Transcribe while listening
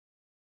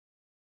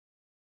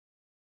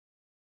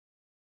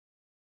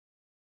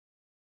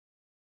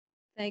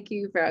Thank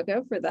you,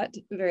 Frauke, for that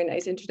very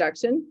nice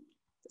introduction.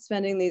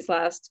 Spending these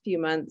last few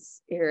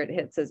months here at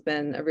HITS has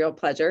been a real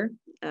pleasure,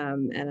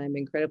 and I'm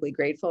incredibly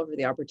grateful for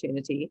the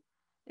opportunity.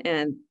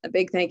 And a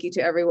big thank you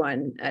to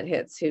everyone at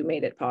HITS who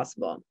made it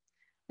possible.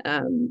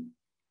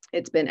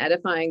 It's been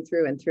edifying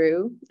through and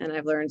through, and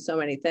I've learned so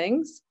many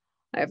things.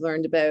 I've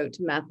learned about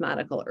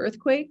mathematical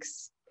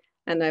earthquakes,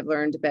 and I've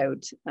learned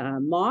about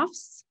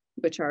MOFs,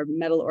 which are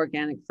metal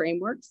organic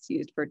frameworks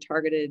used for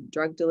targeted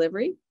drug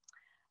delivery.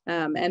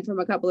 And from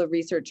a couple of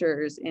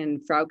researchers in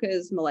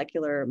Frauke's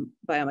molecular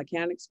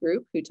biomechanics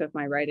group who took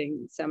my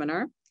writing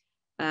seminar.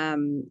 I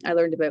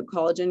learned about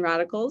collagen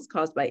radicals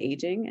caused by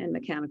aging and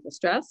mechanical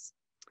stress.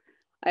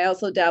 I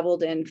also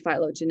dabbled in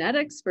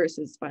phylogenetics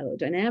versus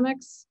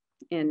phylodynamics,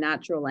 in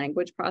natural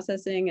language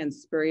processing and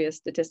spurious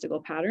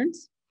statistical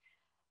patterns,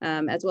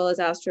 as well as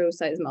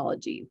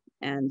astroseismology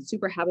and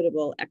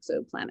superhabitable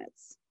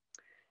exoplanets.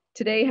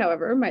 Today,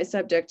 however, my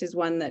subject is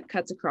one that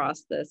cuts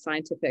across the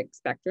scientific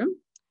spectrum,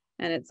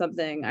 and it's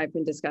something I've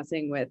been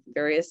discussing with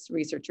various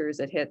researchers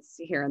at HITS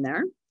here and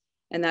there,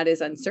 and that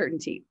is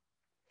uncertainty.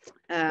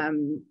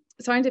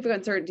 Scientific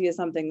uncertainty is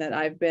something that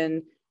I've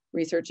been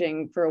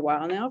researching for a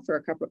while now, for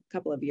a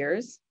couple of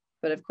years,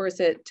 but of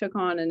course it took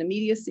on an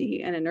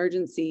immediacy and an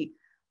urgency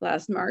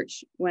last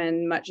March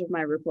when much of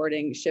my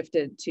reporting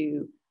shifted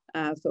to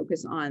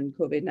focus on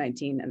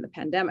COVID-19 and the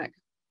pandemic.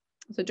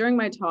 So during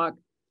my talk,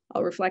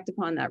 I'll reflect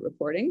upon that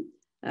reporting,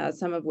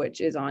 some of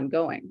which is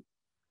ongoing.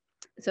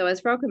 So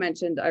as Frauke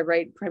mentioned, I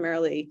write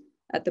primarily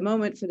at the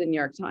moment for the New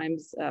York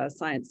Times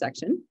science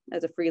section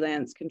as a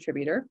freelance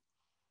contributor.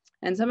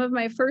 And some of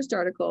my first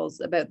articles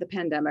about the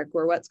pandemic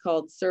were what's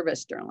called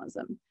service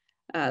journalism.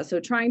 So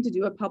trying to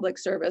do a public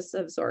service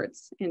of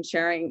sorts in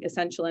sharing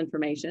essential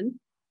information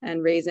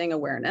and raising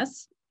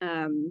awareness.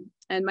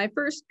 And my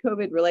first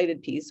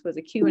COVID-related piece was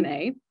a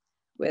Q&A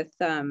with,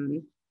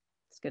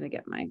 just gonna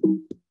get my,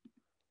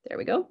 there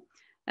we go.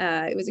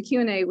 It was a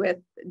Q&A with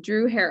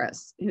Drew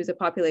Harris, who's a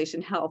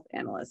population health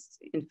analyst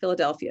in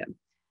Philadelphia.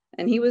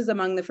 And he was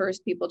among the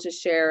first people to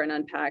share and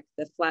unpack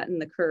the Flatten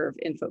the Curve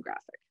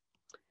infographic.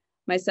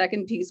 My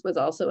second piece was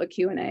also a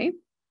Q&A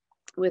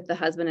with the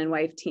husband and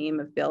wife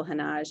team of Bill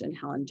Hanaj and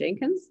Helen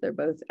Jenkins. They're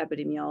both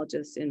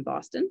epidemiologists in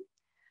Boston.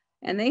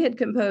 And they had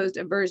composed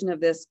a version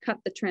of this cut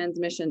the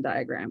transmission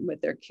diagram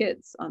with their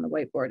kids on the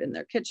whiteboard in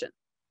their kitchen.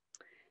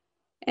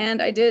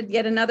 And I did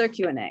yet another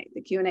Q&A.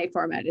 The Q&A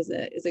format is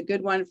a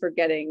good one for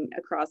getting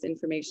across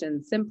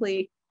information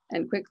simply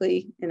and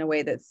quickly in a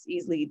way that's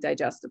easily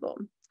digestible.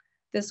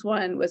 This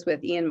one was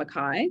with Ian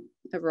Mackay,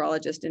 a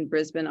virologist in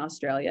Brisbane,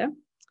 Australia.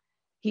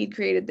 He'd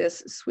created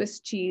this Swiss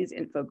cheese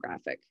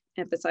infographic,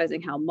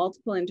 emphasizing how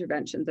multiple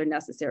interventions are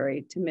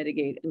necessary to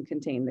mitigate and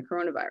contain the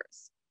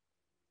coronavirus.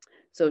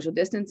 Social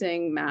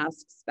distancing,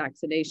 masks,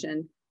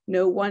 vaccination,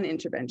 no one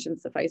intervention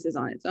suffices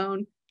on its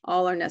own.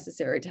 All are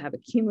necessary to have a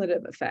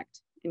cumulative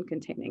effect in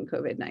containing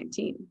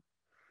COVID-19.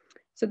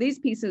 So these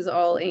pieces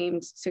all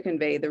aimed to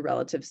convey the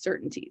relative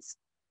certainties,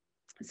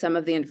 some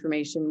of the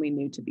information we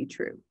knew to be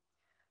true.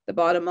 The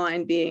bottom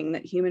line being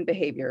that human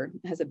behavior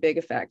has a big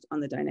effect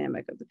on the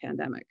dynamic of the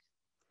pandemic.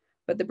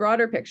 But the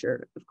broader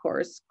picture, of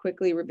course,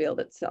 quickly revealed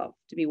itself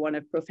to be one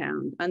of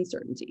profound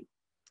uncertainty.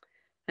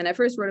 And I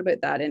first wrote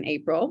about that in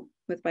April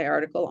with my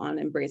article on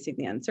embracing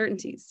the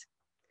uncertainties.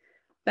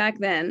 Back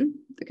then,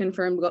 the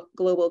confirmed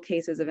global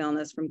cases of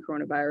illness from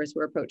coronavirus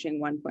were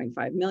approaching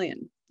 1.5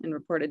 million, and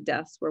reported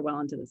deaths were well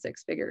into the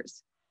six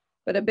figures.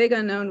 But a big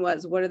unknown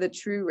was, what are the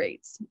true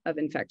rates of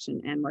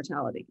infection and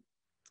mortality?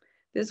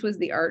 This was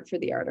the art for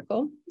the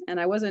article, and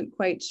I wasn't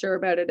quite sure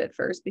about it at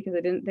first because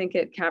I didn't think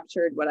it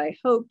captured what I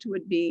hoped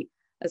would be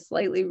a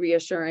slightly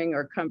reassuring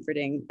or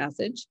comforting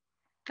message.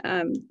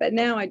 But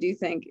now I do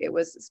think it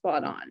was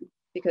spot on,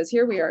 because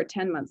here we are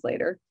 10 months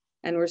later,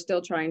 and we're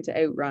still trying to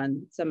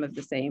outrun some of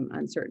the same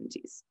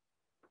uncertainties.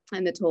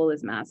 And the toll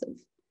is massive.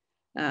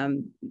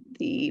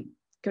 The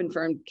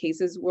confirmed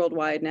cases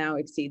worldwide now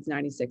exceeds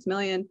 96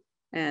 million,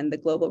 and the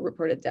global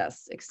reported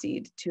deaths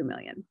exceed 2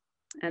 million.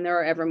 And there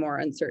are ever more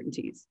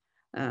uncertainties,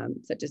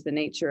 such as the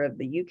nature of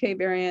the UK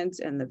variant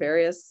and the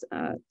various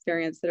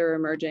variants that are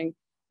emerging,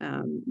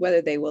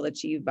 whether they will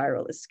achieve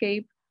viral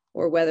escape,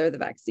 or whether the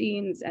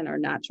vaccines and our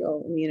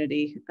natural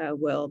immunity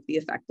will be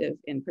effective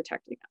in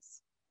protecting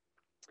us.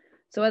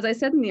 So as I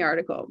said in the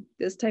article,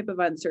 this type of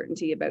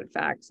uncertainty about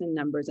facts and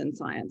numbers in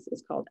science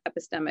is called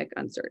epistemic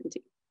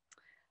uncertainty.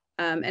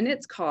 And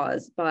it's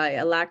caused by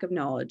a lack of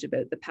knowledge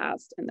about the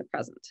past and the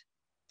present.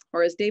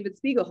 Or as David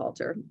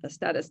Spiegelhalter, a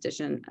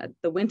statistician at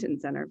the Winton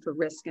Center for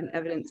Risk and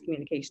Evidence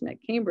Communication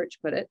at Cambridge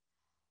put it,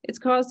 it's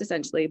caused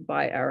essentially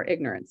by our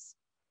ignorance.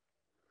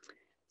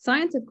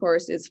 Science, of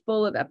course, is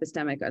full of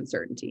epistemic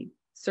uncertainty.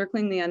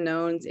 Circling the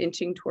unknowns,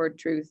 inching toward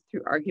truth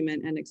through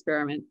argument and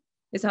experiment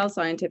is how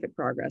scientific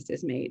progress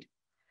is made.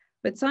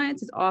 But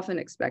science is often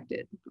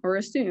expected or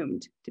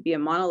assumed to be a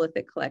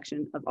monolithic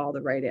collection of all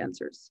the right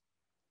answers.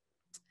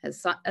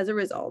 As a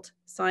result,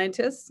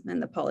 scientists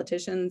and the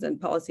politicians and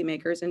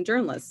policymakers and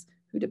journalists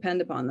who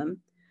depend upon them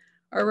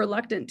are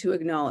reluctant to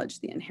acknowledge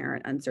the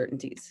inherent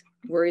uncertainties,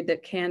 worried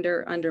that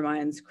candor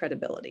undermines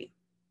credibility.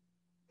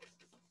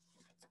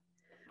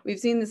 We've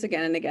seen this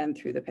again and again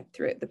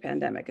throughout the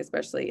pandemic,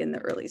 especially in the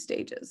early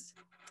stages.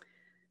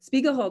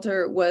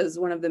 Spiegelhalter was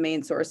one of the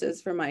main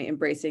sources for my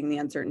Embracing the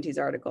Uncertainties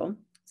article,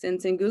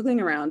 since in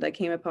Googling around, I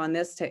came upon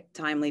this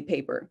timely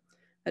paper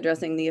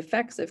addressing the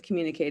effects of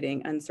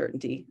communicating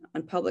uncertainty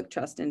on public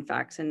trust in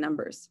facts and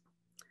numbers.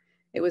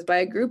 It was by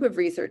a group of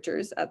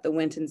researchers at the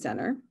Winton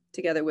Center,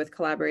 together with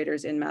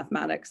collaborators in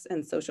mathematics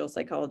and social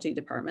psychology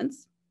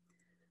departments.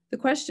 The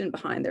question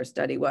behind their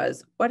study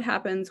was, what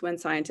happens when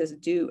scientists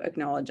do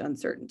acknowledge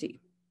uncertainty?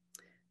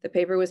 The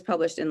paper was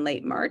published in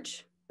late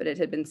March, but it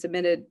had been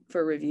submitted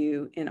for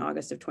review in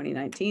August of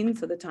 2019,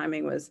 so the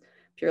timing was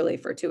purely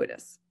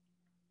fortuitous.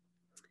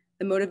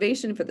 The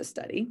motivation for the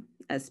study,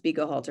 as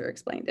Spiegelhalter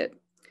explained it,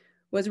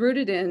 was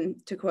rooted in,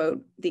 to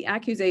quote, the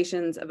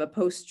accusations of a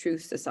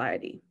post-truth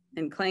society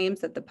and claims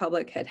that the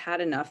public had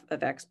had enough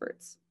of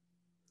experts.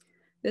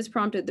 This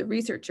prompted the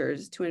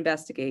researchers to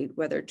investigate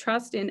whether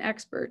trust in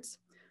experts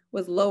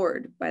was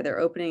lowered by their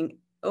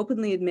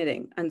openly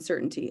admitting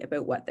uncertainty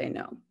about what they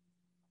know.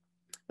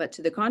 But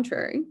to the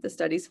contrary, the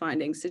study's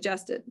findings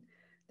suggested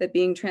that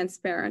being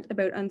transparent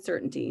about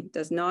uncertainty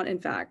does not, in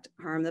fact,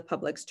 harm the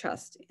public's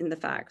trust in the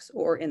facts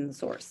or in the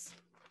source.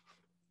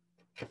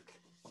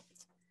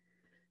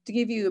 To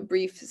give you a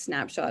brief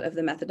snapshot of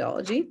the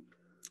methodology,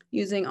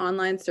 using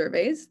online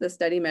surveys, the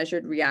study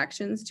measured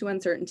reactions to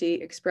uncertainty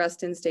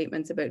expressed in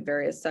statements about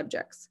various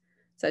subjects,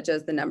 such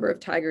as the number of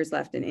tigers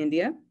left in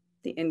India,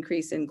 the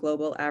increase in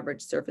global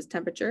average surface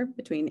temperature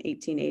between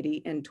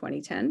 1880 and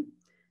 2010,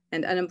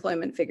 and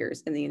unemployment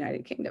figures in the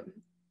United Kingdom.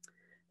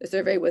 The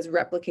survey was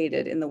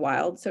replicated in the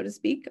wild, so to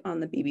speak, on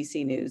the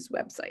BBC News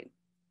website.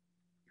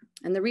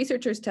 And the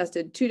researchers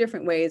tested two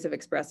different ways of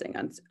expressing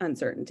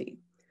uncertainty: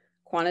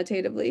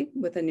 quantitatively,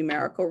 with a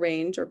numerical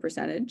range or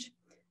percentage,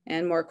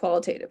 and more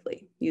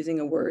qualitatively, using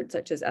a word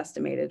such as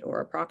estimated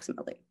or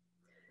approximately.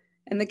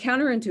 And the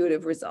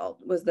counterintuitive result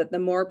was that the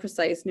more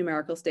precise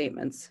numerical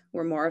statements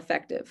were more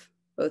effective,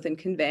 both in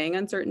conveying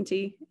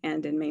uncertainty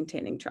and in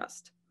maintaining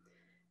trust.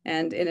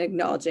 And in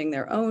acknowledging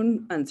their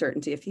own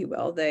uncertainty, if you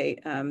will, they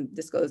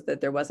disclosed that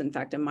there was in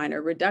fact a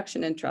minor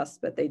reduction in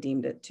trust, but they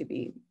deemed it to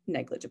be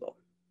negligible.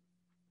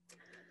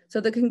 So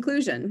the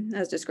conclusion,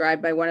 as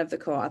described by one of the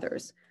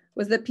co-authors,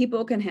 was that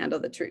people can handle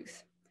the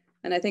truth.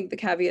 And I think the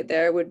caveat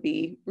there would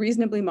be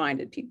reasonably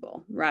minded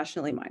people,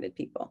 rationally minded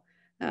people.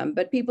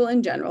 But people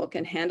in general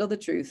can handle the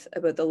truth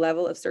about the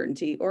level of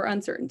certainty or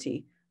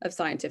uncertainty of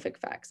scientific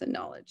facts and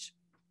knowledge.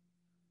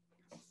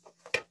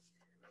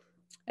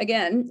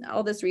 Again,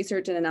 all this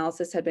research and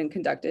analysis had been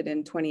conducted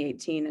in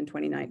 2018 and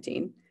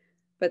 2019.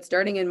 But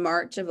starting in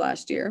March of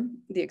last year,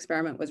 the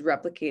experiment was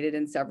replicated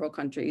in several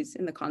countries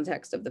in the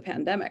context of the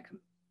pandemic,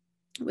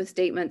 with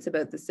statements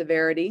about the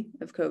severity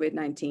of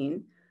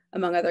COVID-19,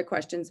 among other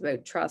questions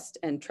about trust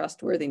and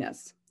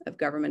trustworthiness of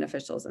government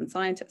officials and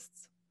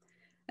scientists.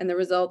 And the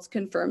results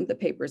confirmed the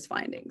paper's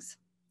findings.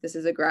 This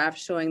is a graph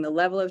showing the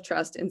level of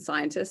trust in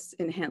scientists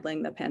in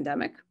handling the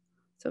pandemic,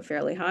 so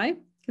fairly high,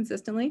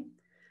 consistently.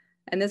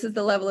 And this is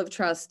the level of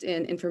trust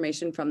in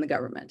information from the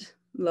government.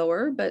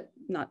 Lower, but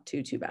not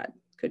too bad.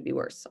 Could be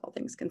worse, all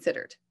things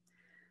considered.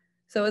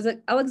 So as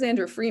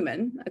Alexandra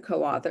Freeman, a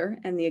co-author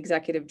and the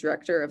executive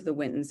director of the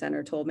Winton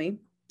Center, told me,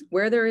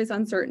 where there is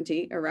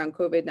uncertainty around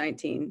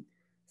COVID-19,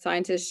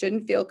 scientists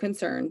shouldn't feel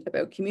concerned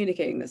about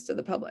communicating this to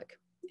the public.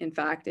 In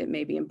fact, it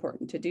may be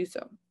important to do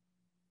so.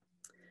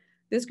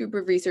 This group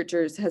of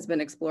researchers has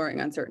been exploring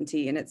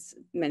uncertainty in its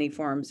many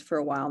forms for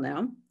a while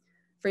now.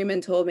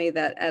 Freeman told me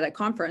that at a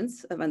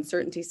conference of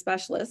uncertainty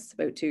specialists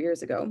about 2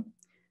 years ago,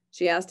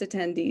 she asked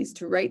attendees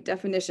to write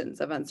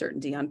definitions of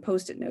uncertainty on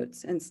Post-it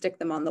notes and stick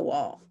them on the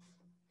wall.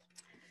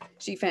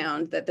 She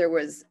found that there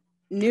was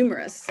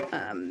numerous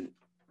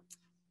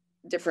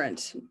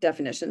different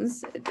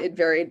definitions. It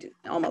varied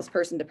almost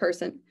person to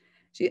person.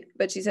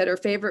 But she said her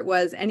favorite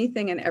was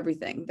anything and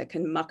everything that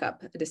can muck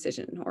up a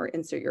decision or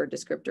insert your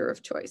descriptor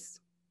of choice.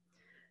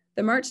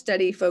 The March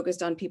study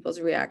focused on people's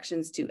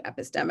reactions to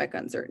epistemic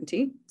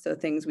uncertainty, so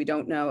things we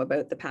don't know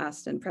about the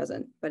past and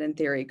present, but in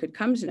theory could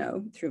come to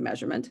know through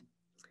measurement.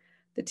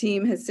 The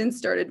team has since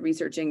started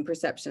researching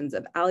perceptions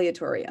of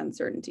aleatory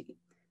uncertainty,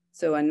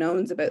 so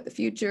unknowns about the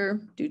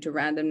future due to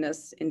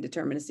randomness,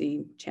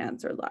 indeterminacy,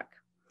 chance, or luck.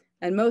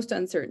 And most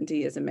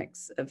uncertainty is a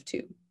mix of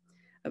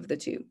the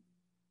two.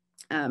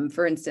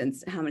 For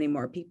instance, how many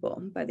more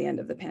people by the end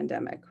of the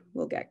pandemic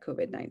will get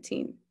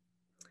COVID-19?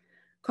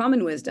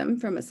 Common wisdom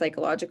from a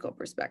psychological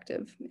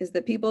perspective is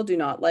that people do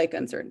not like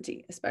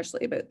uncertainty,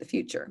 especially about the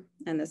future,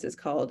 and this is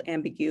called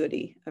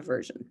ambiguity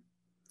aversion.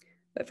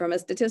 But from a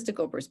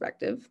statistical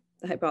perspective,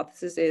 the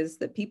hypothesis is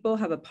that people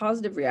have a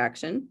positive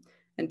reaction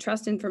and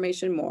trust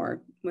information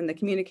more when the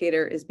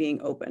communicator is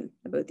being open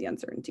about the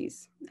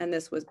uncertainties, and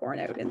this was borne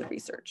out in the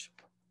research.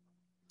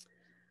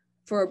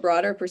 For a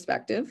broader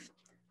perspective,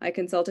 I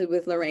consulted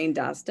with Lorraine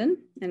Daston,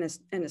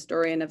 an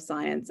historian of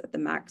science at the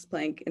Max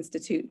Planck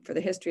Institute for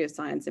the History of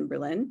Science in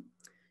Berlin.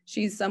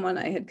 She's someone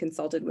I had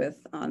consulted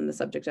with on the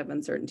subject of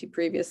uncertainty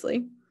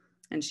previously,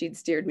 and she'd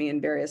steered me in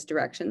various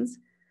directions.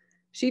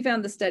 She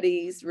found the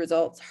study's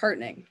results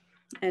heartening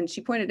And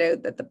she pointed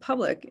out that the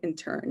public, in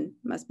turn,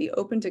 must be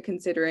open to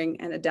considering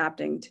and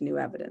adapting to new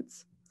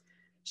evidence.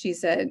 She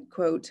said,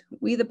 quote,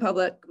 "We, the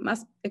public,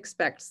 must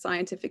expect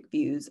scientific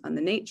views on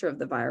the nature of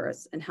the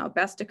virus and how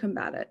best to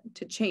combat it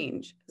to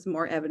change as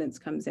more evidence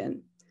comes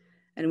in.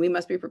 And we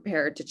must be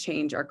prepared to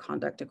change our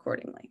conduct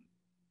accordingly."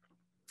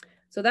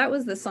 So that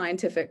was the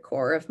scientific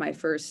core of my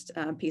first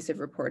piece of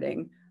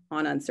reporting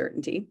on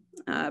uncertainty.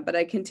 But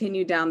I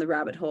continued down the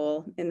rabbit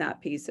hole in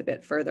that piece a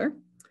bit further.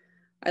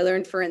 I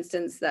learned, for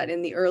instance, that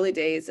in the early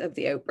days of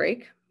the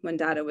outbreak, when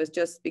data was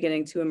just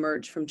beginning to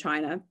emerge from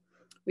China,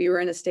 we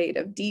were in a state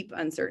of deep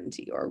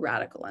uncertainty or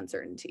radical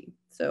uncertainty.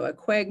 So a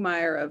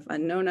quagmire of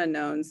unknown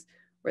unknowns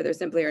where there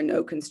simply are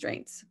no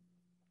constraints.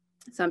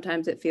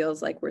 Sometimes it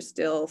feels like we're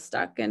still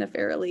stuck in a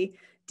fairly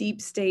deep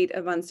state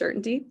of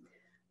uncertainty,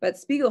 but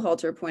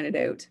Spiegelhalter pointed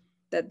out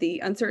that the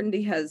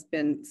uncertainty has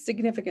been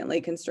significantly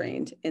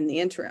constrained in the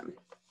interim.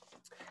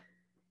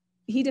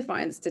 He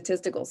defines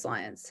statistical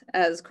science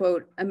as,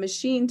 quote, "a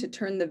machine to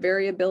turn the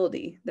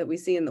variability that we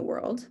see in the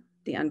world,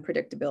 the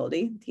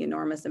unpredictability, the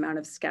enormous amount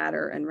of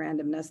scatter and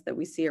randomness that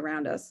we see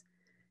around us,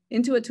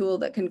 into a tool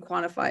that can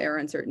quantify our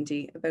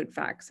uncertainty about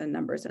facts and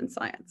numbers in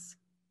science."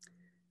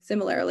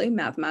 Similarly,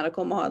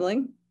 mathematical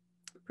modeling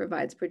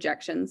provides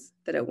projections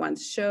that at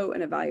once show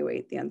and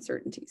evaluate the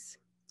uncertainties.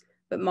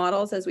 But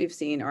models, as we've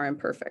seen, are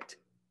imperfect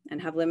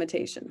and have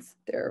limitations.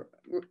 They're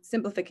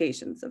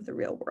simplifications of the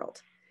real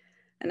world.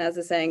 And as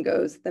the saying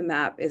goes, the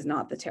map is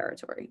not the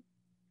territory.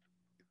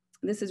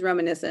 This is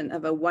reminiscent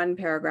of a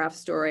one-paragraph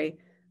story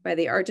by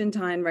the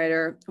Argentine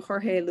writer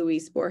Jorge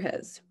Luis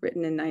Borges,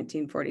 written in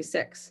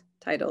 1946,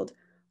 titled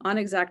 "On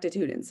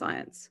Exactitude in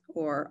Science"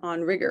 or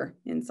 "On Rigor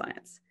in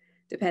Science,"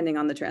 depending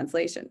on the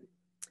translation.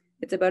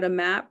 It's about a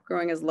map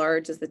growing as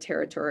large as the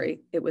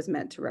territory it was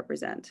meant to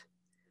represent.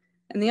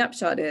 And the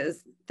upshot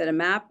is that a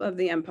map of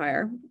the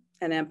empire,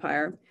 an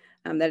empire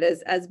that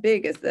is as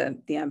big as the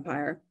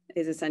empire,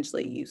 is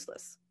essentially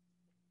useless.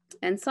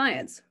 And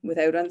science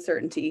without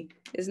uncertainty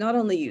is not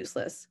only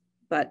useless,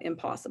 but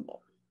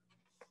impossible.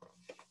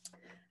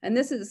 And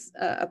this is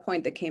a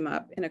point that came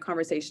up in a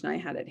conversation I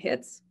had at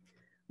HITS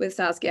with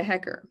Saskia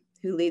Hecker,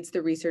 who leads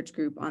the research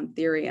group on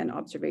theory and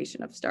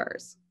observation of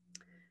stars.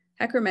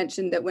 Hecker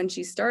mentioned that when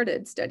she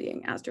started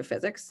studying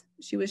astrophysics,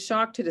 she was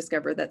shocked to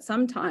discover that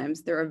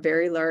sometimes there are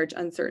very large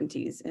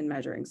uncertainties in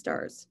measuring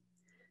stars.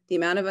 The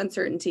amount of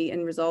uncertainty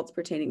in results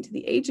pertaining to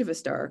the age of a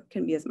star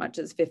can be as much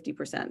as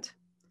 50%.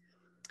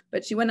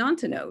 But she went on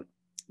to note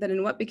that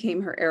in what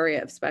became her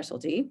area of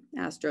specialty,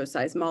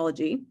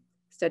 astroseismology,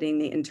 studying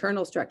the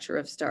internal structure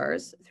of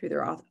stars through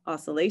their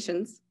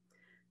oscillations,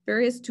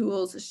 various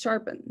tools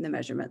sharpen the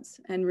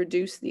measurements and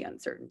reduce the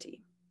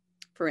uncertainty.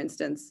 For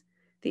instance,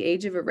 the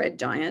age of a red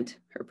giant,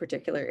 her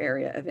particular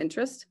area of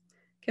interest,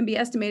 can be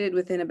estimated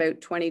within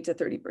about 20 to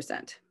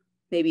 30%,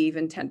 maybe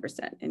even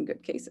 10% in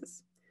good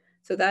cases.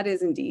 So that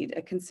is indeed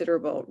a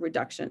considerable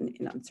reduction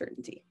in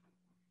uncertainty.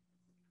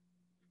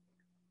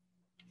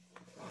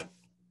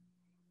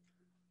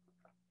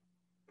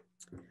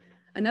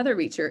 Another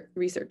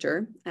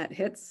researcher at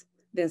HITS,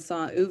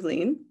 Vincent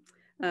Uvelin,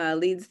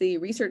 leads the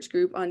research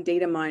group on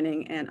data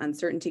mining and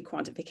uncertainty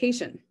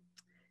quantification.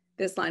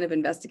 This line of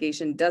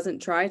investigation doesn't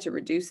try to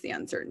reduce the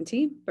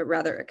uncertainty, but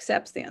rather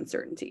accepts the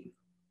uncertainty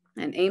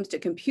and aims to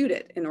compute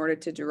it in order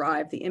to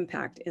derive the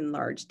impact in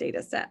large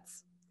data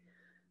sets.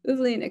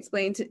 Uvelin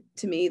explained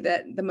to me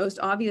that the most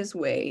obvious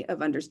way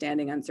of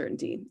understanding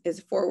uncertainty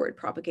is forward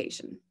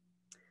propagation.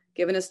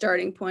 Given a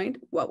starting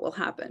point, what will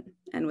happen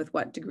and with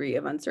what degree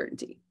of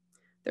uncertainty?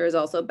 There is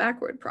also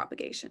backward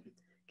propagation.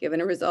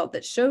 Given a result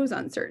that shows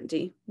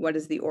uncertainty, what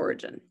is the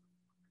origin?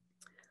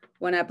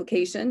 One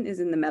application is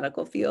in the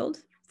medical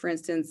field. For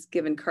instance,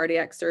 given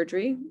cardiac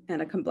surgery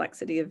and a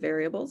complexity of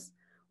variables,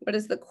 what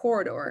is the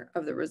corridor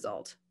of the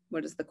result?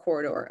 What is the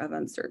corridor of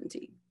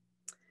uncertainty?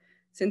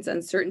 Since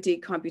uncertainty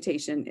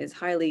computation is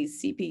highly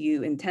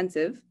CPU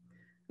intensive,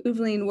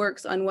 Uvelin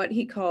works on what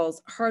he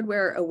calls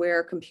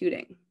hardware-aware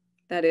computing.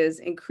 That is,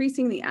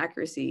 increasing the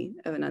accuracy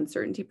of an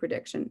uncertainty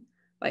prediction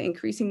by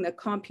increasing the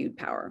compute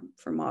power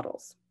for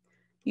models,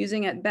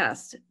 using at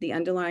best the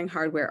underlying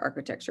hardware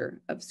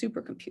architecture of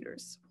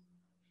supercomputers.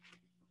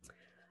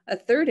 A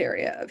third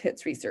area of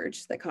HITS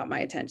research that caught my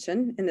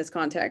attention in this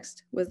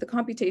context was the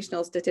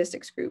computational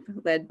statistics group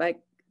led by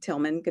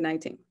Tilman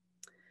Gneiting.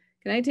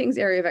 Gneiting's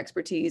area of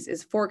expertise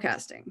is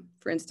forecasting,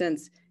 for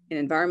instance, in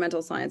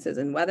environmental sciences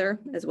and weather,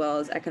 as well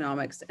as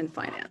economics and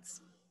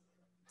finance.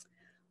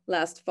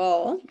 Last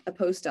fall, a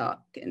postdoc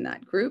in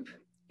that group,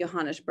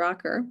 Johannes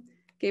Bracher,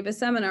 gave a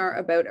seminar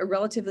about a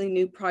relatively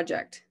new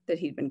project that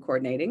he'd been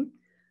coordinating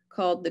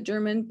called the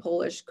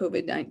German-Polish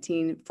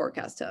COVID-19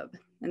 Forecast Hub.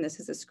 And this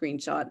is a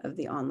screenshot of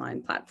the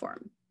online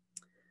platform.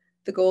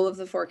 The goal of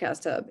the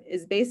Forecast Hub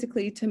is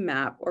basically to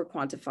map or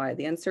quantify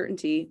the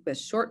uncertainty with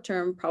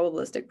short-term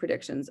probabilistic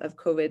predictions of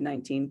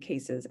COVID-19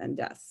 cases and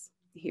deaths.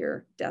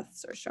 Here,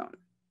 deaths are shown.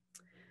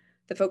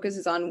 The focus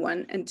is on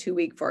 1 and 2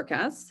 week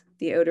forecasts.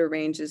 The outer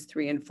range is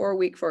 3 and 4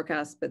 week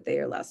forecasts, but they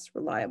are less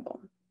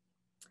reliable.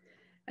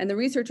 And the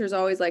researchers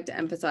always like to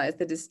emphasize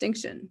the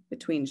distinction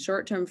between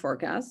short-term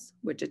forecasts,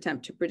 which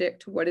attempt to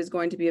predict what is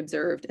going to be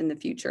observed in the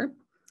future,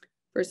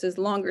 versus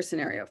longer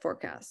scenario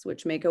forecasts,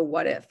 which make a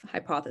what-if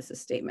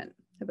hypothesis statement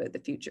about the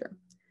future.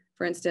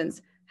 For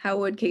instance, how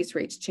would case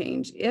rates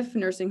change if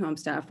nursing home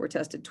staff were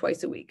tested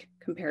twice a week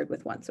compared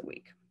with once a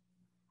week?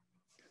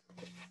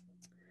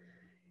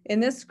 In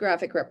this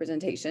graphic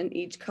representation,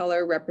 each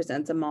color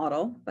represents a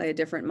model by a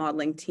different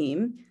modeling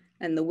team,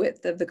 and the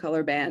width of the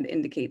color band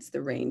indicates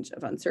the range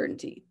of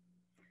uncertainty.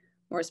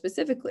 More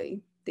specifically,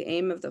 the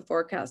aim of the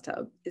Forecast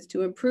Hub is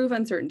to improve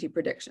uncertainty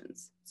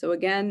predictions. So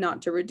again,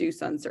 not to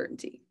reduce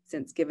uncertainty,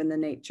 since given the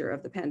nature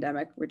of the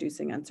pandemic,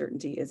 reducing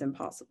uncertainty is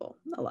impossible,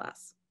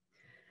 alas.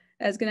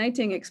 As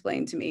Gneiting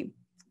explained to me,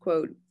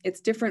 quote, "It's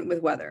different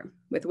with weather.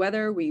 With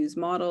weather, we use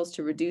models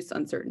to reduce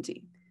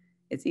uncertainty.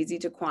 It's easy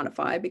to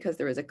quantify because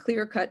there is a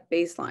clear-cut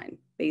baseline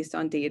based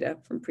on data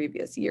from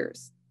previous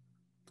years.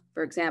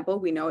 For example,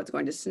 we know it's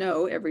going to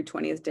snow every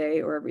 20th day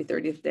or every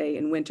 30th day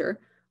in winter,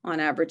 on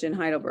average in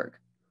Heidelberg.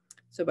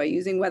 So by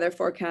using weather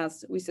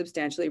forecasts, we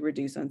substantially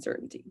reduce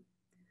uncertainty.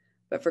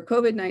 But for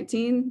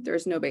COVID-19,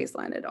 there's no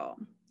baseline at all.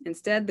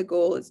 Instead, the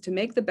goal is to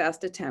make the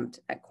best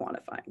attempt at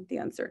quantifying the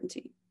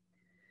uncertainty.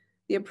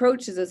 The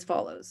approach is as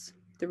follows.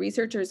 The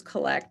researchers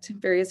collect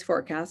various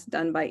forecasts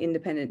done by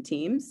independent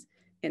teams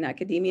in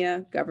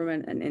academia,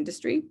 government, and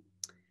industry,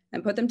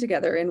 and put them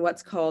together in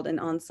what's called an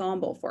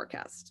ensemble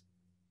forecast.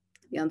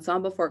 The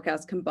ensemble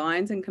forecast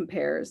combines and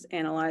compares,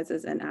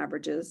 analyzes, and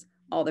averages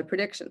all the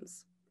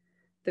predictions.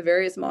 The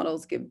various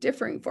models give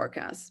differing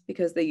forecasts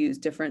because they use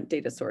different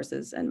data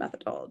sources and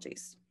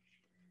methodologies.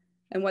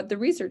 And what the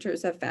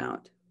researchers have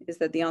found is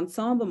that the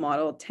ensemble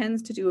model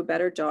tends to do a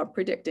better job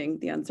predicting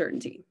the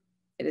uncertainty.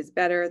 It is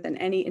better than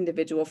any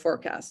individual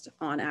forecast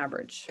on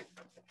average.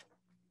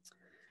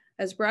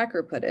 As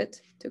Bracker put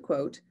it, to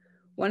quote,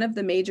 "One of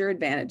the major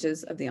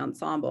advantages of the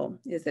ensemble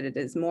is that it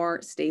is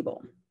more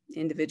stable.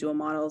 Individual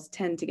models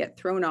tend to get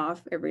thrown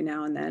off every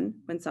now and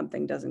then when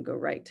something doesn't go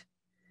right.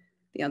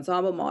 The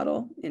ensemble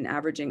model, in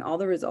averaging all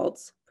the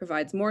results,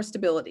 provides more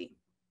stability.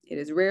 It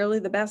is rarely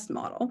the best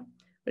model,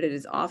 but it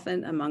is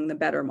often among the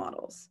better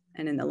models,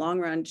 and in the long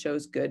run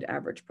shows good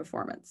average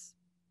performance."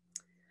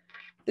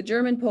 The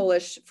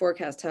German-Polish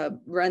Forecast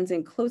Hub runs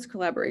in close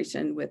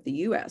collaboration with the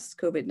US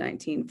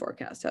COVID-19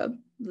 Forecast Hub,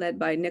 led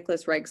by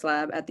Nicholas Reich's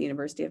lab at the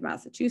University of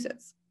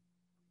Massachusetts.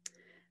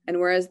 And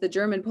whereas the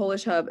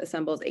German-Polish Hub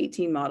assembles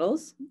 18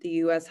 models, the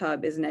US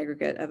Hub is an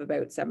aggregate of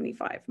about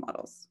 75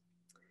 models.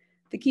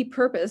 The key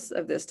purpose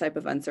of this type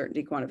of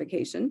uncertainty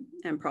quantification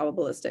and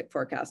probabilistic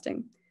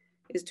forecasting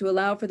is to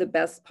allow for the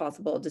best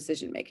possible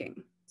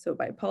decision-making, so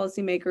by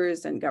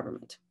policymakers and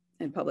government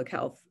and public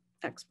health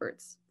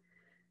experts.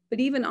 But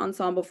even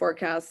ensemble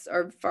forecasts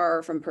are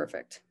far from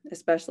perfect,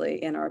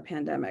 especially in our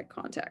pandemic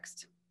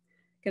context.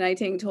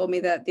 Gneiting told me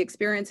that the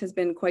experience has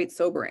been quite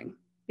sobering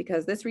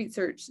because this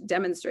research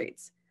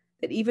demonstrates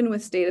that even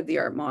with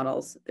state-of-the-art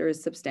models, there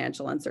is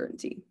substantial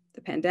uncertainty.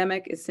 The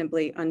pandemic is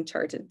simply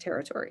uncharted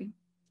territory.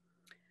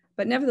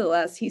 But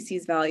nevertheless, he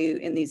sees value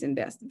in these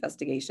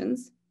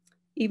investigations,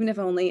 even if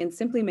only in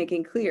simply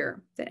making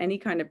clear that any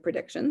kind of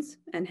predictions,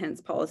 and hence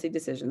policy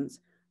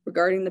decisions,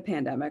 regarding the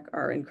pandemic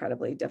are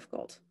incredibly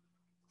difficult.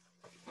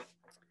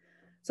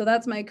 So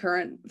that's my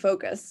current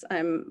focus.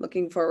 I'm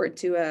looking forward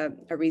to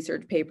a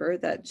research paper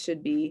that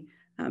should be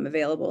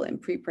available in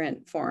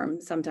preprint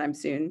form sometime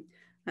soon.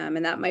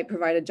 And that might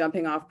provide a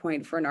jumping off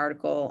point for an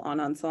article on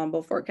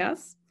ensemble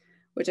forecasts,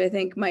 which I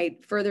think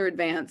might further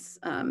advance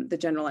the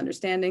general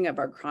understanding of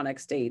our chronic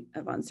state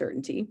of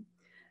uncertainty.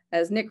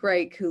 As Nick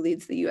Reich, who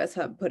leads the US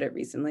Hub, put it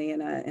recently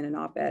in an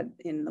op-ed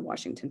in the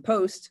Washington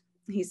Post,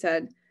 he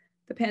said,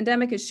 "The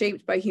pandemic is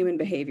shaped by human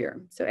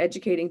behavior, so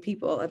educating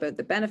people about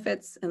the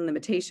benefits and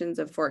limitations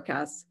of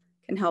forecasts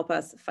can help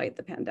us fight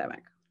the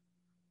pandemic."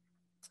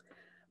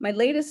 My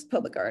latest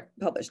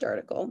published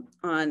article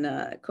on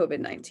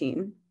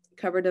COVID-19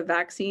 covered a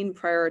vaccine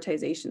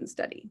prioritization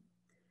study.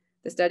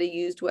 The study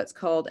used what's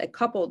called a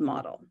coupled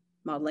model,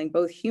 modeling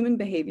both human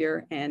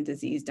behavior and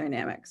disease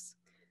dynamics,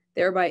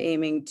 thereby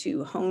aiming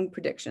to hone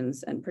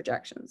predictions and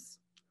projections.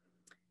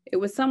 It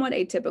was somewhat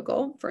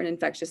atypical for an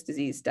infectious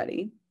disease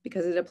study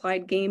because it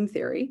applied game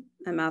theory,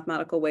 a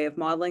mathematical way of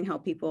modeling how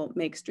people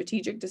make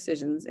strategic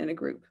decisions in a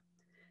group.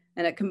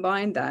 And it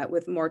combined that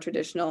with more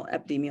traditional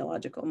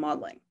epidemiological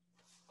modeling.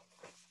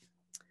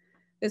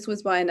 This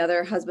was by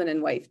another husband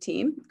and wife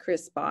team,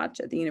 Chris Botch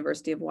at the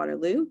University of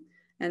Waterloo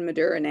and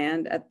Madhur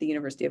Anand at the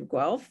University of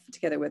Guelph,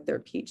 together with their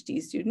PhD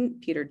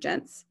student, Peter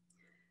Jentz.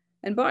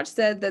 And Botch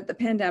said that the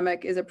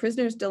pandemic is a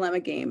prisoner's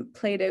dilemma game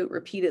played out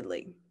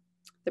repeatedly.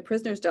 The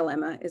prisoner's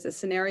dilemma is a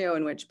scenario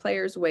in which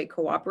players weigh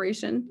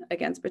cooperation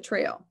against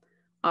betrayal,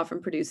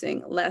 often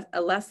producing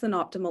a less than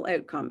optimal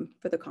outcome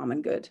for the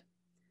common good.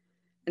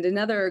 And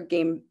another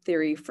game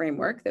theory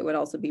framework that would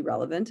also be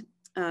relevant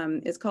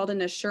is called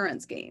an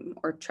assurance game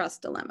or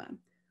trust dilemma,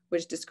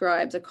 which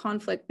describes a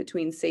conflict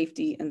between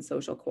safety and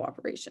social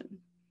cooperation.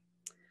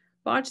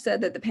 Botch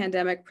said that the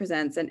pandemic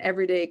presents an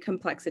everyday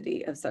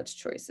complexity of such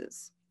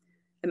choices.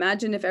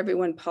 Imagine if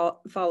everyone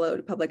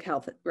followed public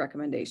health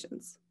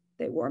recommendations.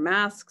 They wore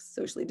masks,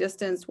 socially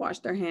distanced,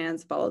 washed their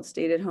hands, followed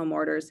stay-at-home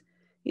orders.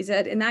 He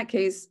said, in that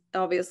case,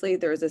 obviously,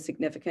 there is a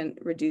significant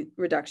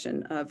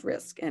reduction of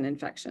risk and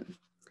infection.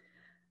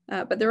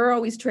 But there are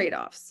always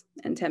trade-offs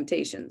and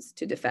temptations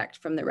to defect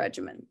from the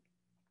regimen.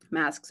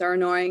 Masks are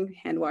annoying,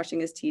 hand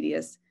washing is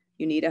tedious,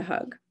 you need a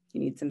hug, you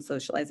need some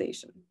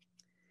socialization.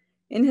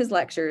 In his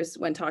lectures,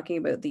 when talking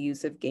about the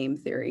use of game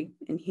theory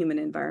in human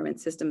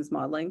environment systems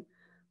modeling,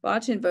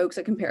 Botch invokes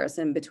a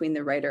comparison between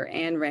the writer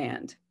Ayn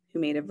Rand, who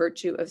made a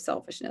virtue of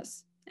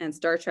selfishness, and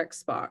Star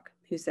Trek's Spock,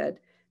 who said,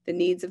 the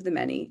needs of the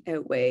many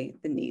outweigh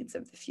the needs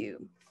of the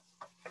few.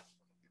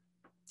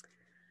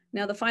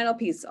 Now, the final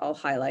piece I'll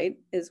highlight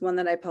is one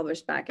that I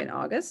published back in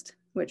August,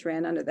 which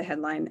ran under the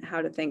headline,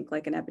 How to Think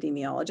Like an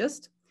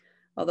Epidemiologist,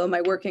 although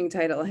my working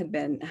title had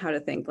been How to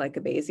Think Like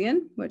a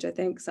Bayesian, which I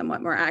think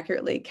somewhat more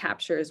accurately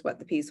captures what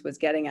the piece was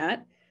getting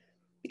at,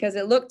 because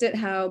it looked at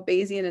how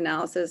Bayesian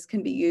analysis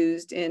can be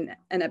used in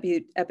an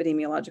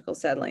epidemiological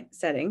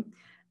setting,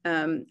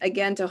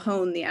 again, to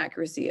hone the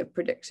accuracy of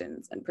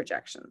predictions and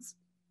projections.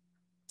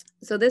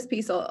 So this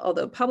piece,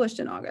 although published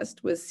in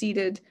August, was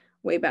seeded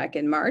way back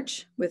in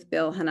March with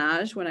Bill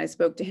Hanage when I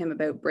spoke to him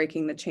about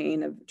breaking the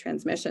chain of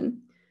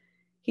transmission.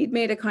 He'd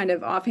made a kind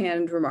of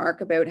offhand remark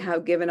about how,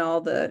 given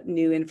all the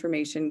new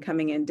information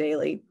coming in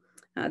daily,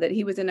 that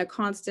he was in a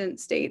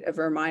constant state of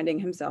reminding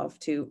himself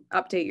to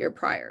update your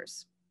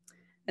priors.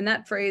 And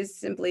that phrase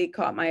simply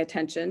caught my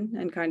attention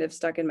and kind of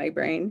stuck in my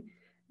brain.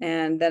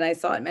 And then I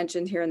saw it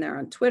mentioned here and there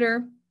on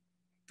Twitter,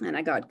 and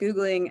I got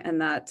Googling,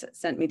 and that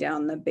sent me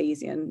down the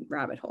Bayesian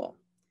rabbit hole.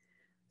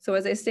 So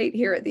as I state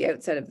here at the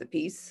outset of the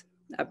piece,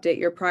 update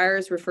your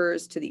priors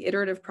refers to the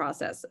iterative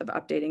process of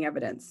updating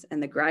evidence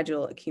and the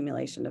gradual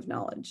accumulation of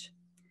knowledge.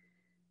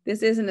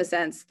 This is, in a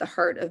sense, the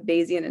heart of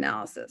Bayesian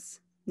analysis,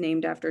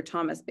 named after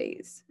Thomas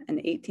Bayes, an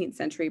 18th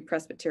century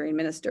Presbyterian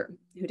minister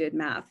who did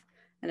math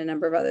and a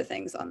number of other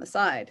things on the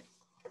side.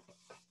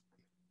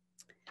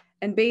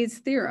 And Bayes'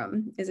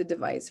 theorem is a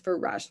device for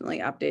rationally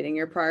updating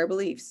your prior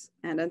beliefs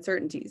and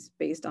uncertainties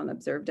based on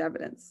observed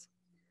evidence.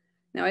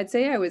 Now, I'd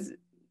say I was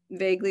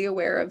vaguely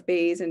aware of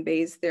Bayes and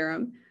Bayes'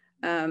 theorem,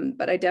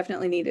 but I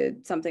definitely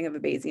needed something of a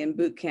Bayesian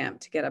boot camp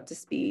to get up to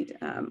speed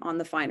on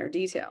the finer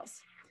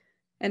details.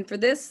 And for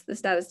this, the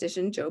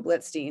statistician Joe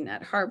Blitzstein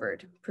at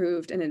Harvard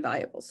proved an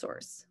invaluable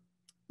source.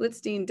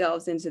 Blitzstein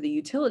delves into the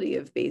utility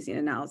of Bayesian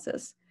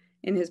analysis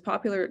in his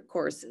popular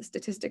course,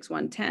 Statistics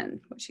 110,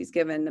 which he's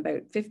given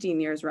about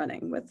 15 years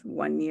running with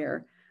 1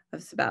 year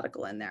of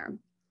sabbatical in there.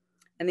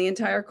 And the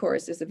entire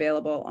course is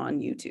available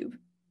on YouTube.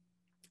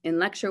 In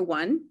lecture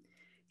 1,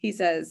 he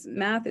says,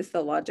 math is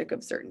the logic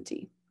of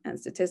certainty, and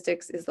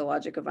statistics is the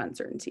logic of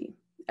uncertainty.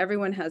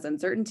 Everyone has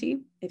uncertainty.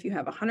 If you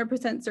have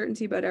 100%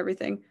 certainty about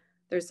everything,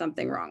 there's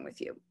something wrong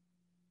with you.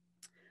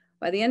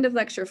 By the end of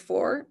lecture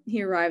 4,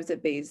 he arrives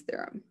at Bayes'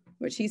 theorem,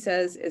 which he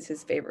says is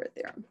his favorite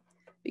theorem,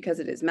 because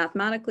it is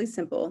mathematically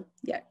simple,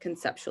 yet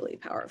conceptually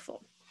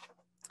powerful.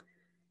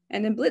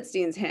 And in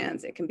Blitzstein's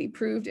hands, it can be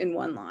proved in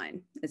one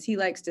line. As he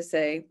likes to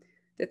say,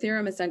 the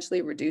theorem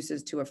essentially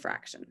reduces to a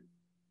fraction.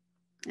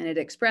 And it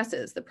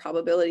expresses the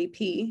probability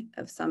P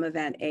of some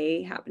event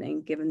A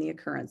happening given the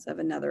occurrence of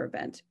another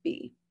event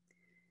B.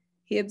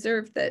 He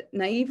observed that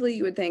naively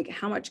you would think,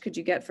 how much could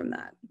you get from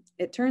that?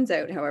 It turns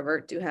out, however,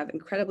 to have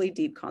incredibly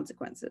deep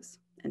consequences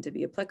and to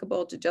be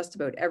applicable to just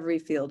about every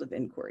field of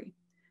inquiry,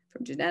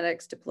 from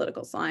genetics to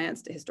political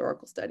science to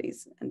historical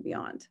studies and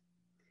beyond.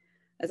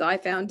 As I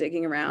found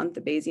digging around,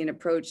 the Bayesian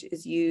approach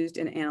is used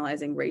in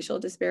analyzing racial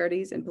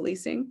disparities in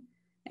policing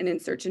and in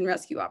search and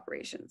rescue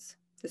operations.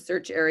 The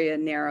search area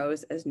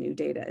narrows as new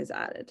data is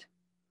added.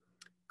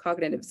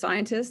 Cognitive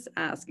scientists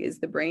ask, is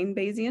the brain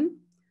Bayesian?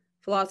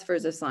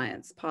 Philosophers of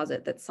science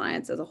posit that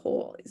science as a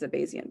whole is a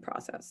Bayesian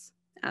process,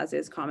 as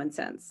is common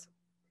sense.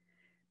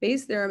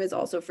 Bayes' theorem is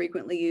also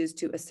frequently used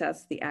to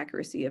assess the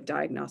accuracy of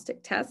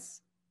diagnostic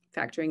tests,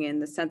 factoring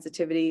in the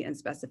sensitivity and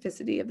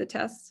specificity of the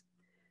tests.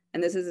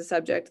 And this is a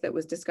subject that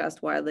was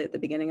discussed widely at the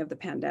beginning of the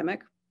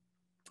pandemic.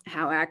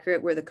 How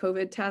accurate were the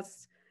COVID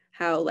tests?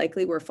 How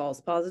likely were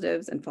false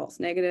positives and false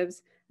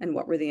negatives? And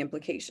what were the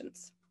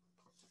implications?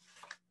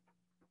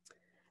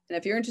 And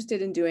if you're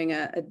interested in doing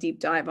a deep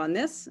dive on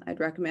this, I'd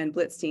recommend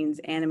Blitzstein's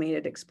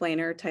animated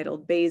explainer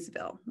titled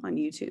Bayesville on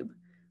YouTube,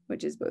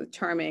 which is both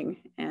charming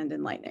and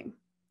enlightening.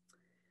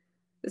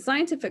 The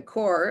scientific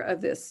core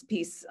of this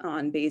piece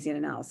on Bayesian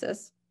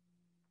analysis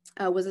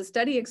was a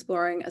study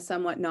exploring a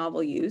somewhat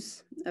novel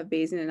use of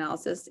Bayesian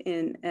analysis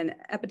in an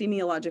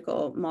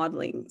epidemiological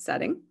modeling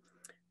setting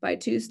by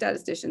two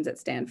statisticians at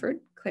Stanford,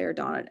 Claire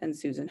Donnett and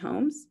Susan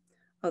Holmes,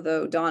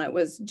 although Donnett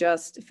was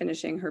just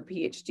finishing her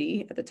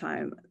PhD at the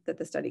time that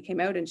the study came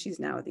out, and she's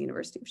now at the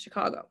University of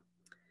Chicago.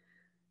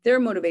 Their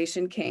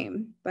motivation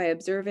came by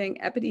observing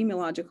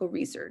epidemiological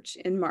research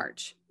in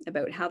March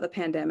about how the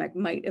pandemic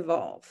might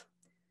evolve.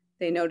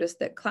 They noticed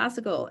that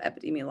classical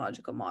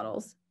epidemiological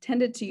models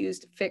tended to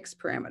use fixed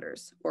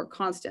parameters or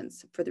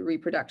constants for the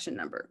reproduction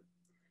number,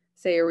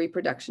 say a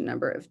reproduction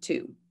number of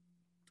 2,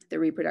 the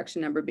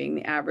reproduction number being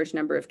the average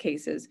number of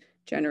cases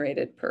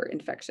generated per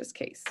infectious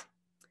case.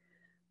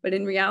 But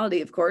in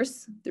reality, of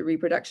course, the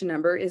reproduction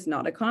number is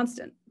not a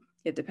constant.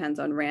 It depends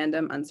on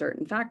random,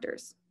 uncertain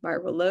factors,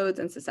 viral loads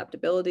and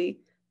susceptibility,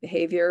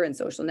 behavior and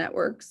social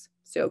networks,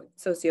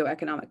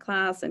 socioeconomic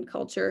class and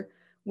culture,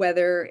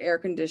 weather, air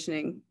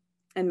conditioning,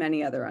 and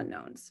many other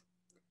unknowns.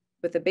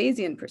 With a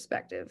Bayesian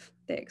perspective,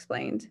 they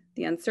explained,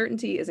 the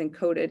uncertainty is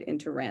encoded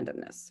into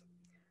randomness.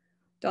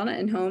 Donna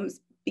and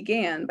Holmes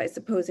began by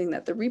supposing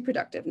that the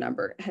reproductive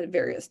number had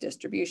various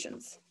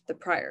distributions, the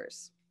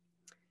priors.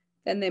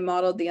 Then they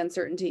modeled the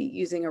uncertainty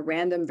using a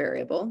random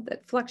variable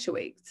that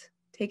fluctuates,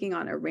 taking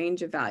on a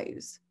range of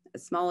values,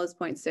 as small as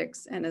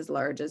 0.6 and as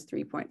large as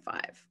 3.5.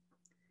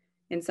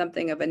 In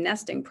something of a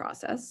nesting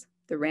process,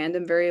 the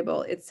random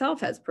variable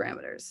itself has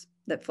parameters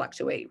that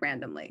fluctuate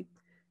randomly.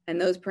 And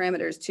those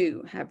parameters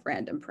too have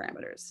random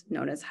parameters,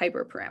 known as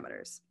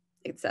hyperparameters,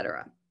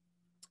 etc.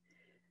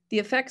 The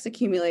effects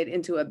accumulate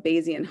into a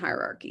Bayesian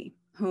hierarchy.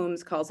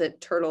 Holmes calls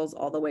it turtles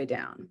all the way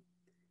down.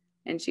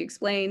 And she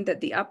explained that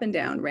the up and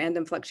down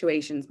random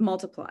fluctuations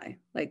multiply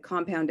like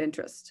compound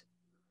interest.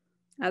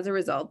 As a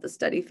result, the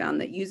study found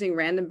that using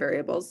random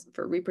variables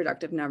for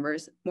reproductive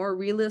numbers more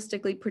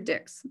realistically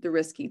predicts the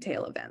risky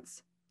tail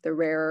events, the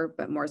rarer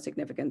but more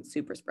significant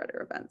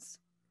superspreader events.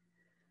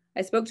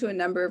 I spoke to a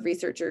number of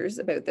researchers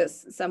about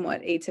this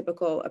somewhat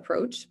atypical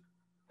approach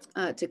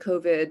to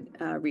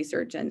COVID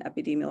research and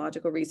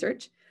epidemiological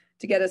research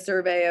to get a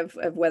survey of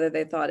whether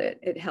they thought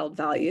it held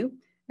value,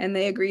 and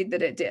they agreed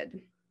that it did.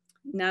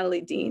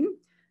 Natalie Dean,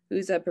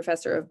 who's a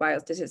professor of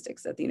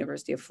biostatistics at the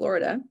University of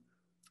Florida,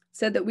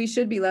 said that we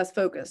should be less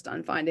focused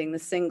on finding the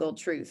single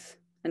truth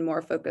and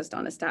more focused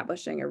on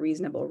establishing a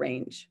reasonable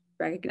range,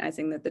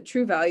 recognizing that the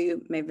true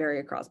value may vary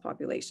across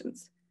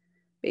populations.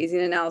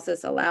 Bayesian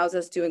analysis allows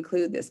us to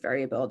include this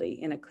variability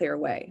in a clear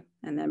way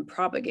and then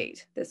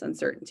propagate this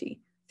uncertainty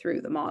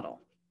through the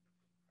model.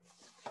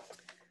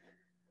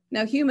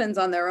 Now, humans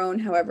on their own,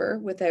 however,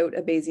 without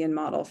a Bayesian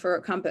model for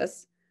a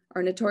compass,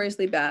 are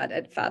notoriously bad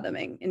at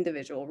fathoming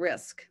individual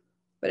risk,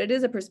 but it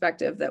is a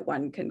perspective that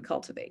one can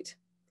cultivate.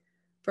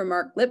 For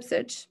Mark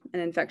Lipsitch, an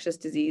infectious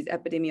disease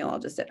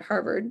epidemiologist at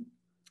Harvard,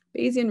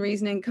 Bayesian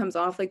reasoning comes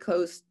awfully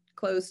close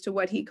to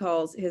what he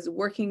calls his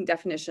working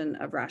definition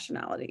of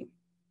rationality.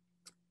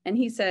 And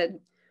he said,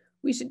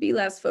 we should be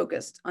less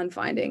focused on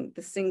finding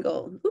the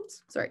single,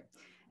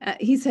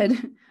 he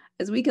said,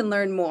 as we can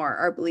learn more,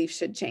 our beliefs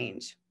should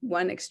change.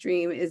 One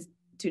extreme is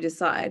to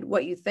decide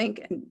what you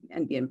think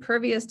and be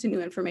impervious to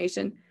new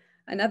information.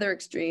 Another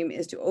extreme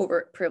is to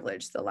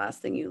over-privilege the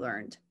last thing you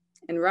learned.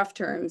 In rough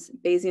terms,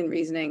 Bayesian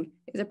reasoning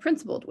is a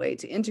principled way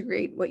to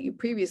integrate what you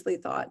previously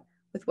thought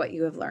with what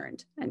you have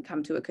learned and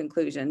come to a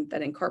conclusion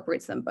that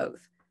incorporates them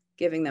both,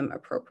 giving them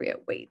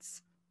appropriate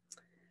weights.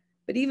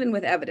 But even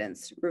with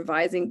evidence,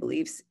 revising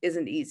beliefs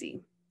isn't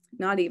easy,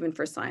 not even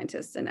for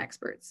scientists and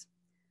experts.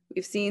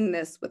 We've seen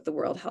this with the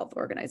World Health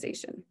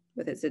Organization,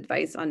 with its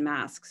advice on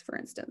masks, for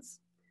instance.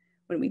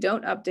 When we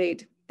don't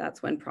update,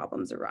 that's when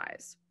problems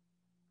arise.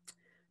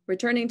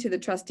 Returning to the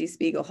trustee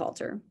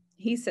Spiegelhalter,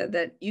 he said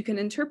that you can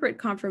interpret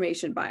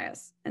confirmation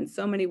bias and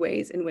so many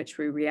ways in which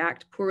we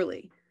react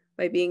poorly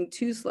by being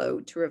too slow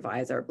to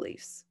revise our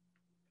beliefs.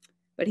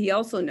 But he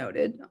also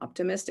noted,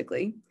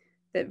 optimistically,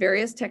 that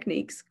various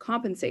techniques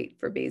compensate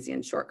for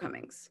Bayesian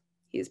shortcomings.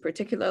 He is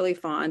particularly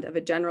fond of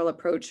a general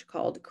approach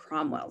called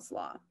Cromwell's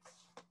law.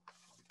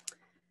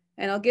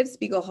 And I'll give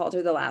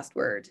Spiegelhalter the last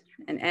word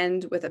and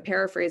end with a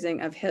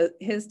paraphrasing of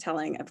his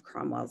telling of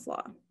Cromwell's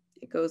law.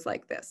 It goes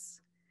like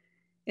this.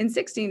 In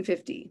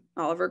 1650,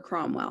 Oliver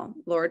Cromwell,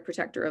 Lord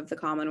Protector of the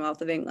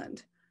Commonwealth of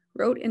England,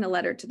 wrote in a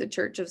letter to the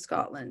Church of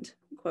Scotland,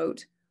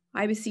 quote,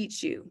 I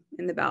beseech you,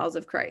 in the bowels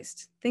of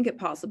Christ, think it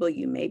possible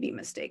you may be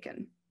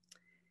mistaken.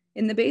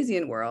 In the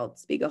Bayesian world,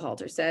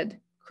 Spiegelhalter said,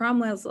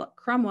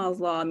 Cromwell's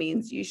law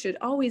means you should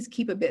always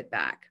keep a bit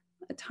back,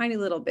 a tiny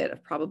little bit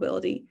of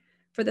probability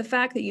for the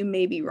fact that you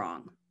may be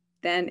wrong.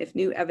 Then if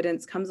new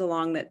evidence comes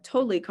along that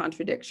totally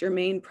contradicts your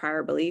main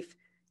prior belief,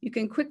 you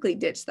can quickly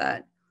ditch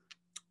that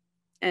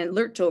and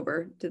lurch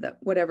over to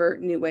whatever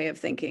new way of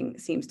thinking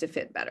seems to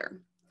fit better.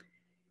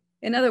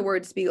 In other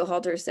words,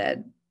 Spiegelhalter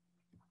said,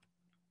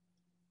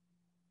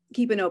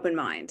 keep an open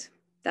mind.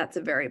 That's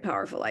a very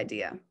powerful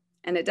idea.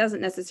 And it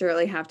doesn't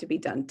necessarily have to be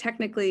done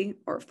technically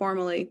or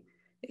formally.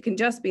 It can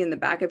just be in the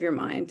back of your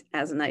mind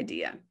as an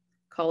idea.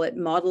 Call it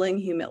modeling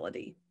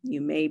humility. You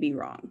may be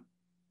wrong.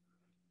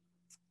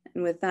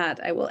 And with that,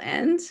 I will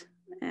end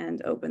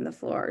and open the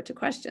floor to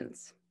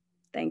questions.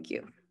 Thank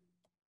you.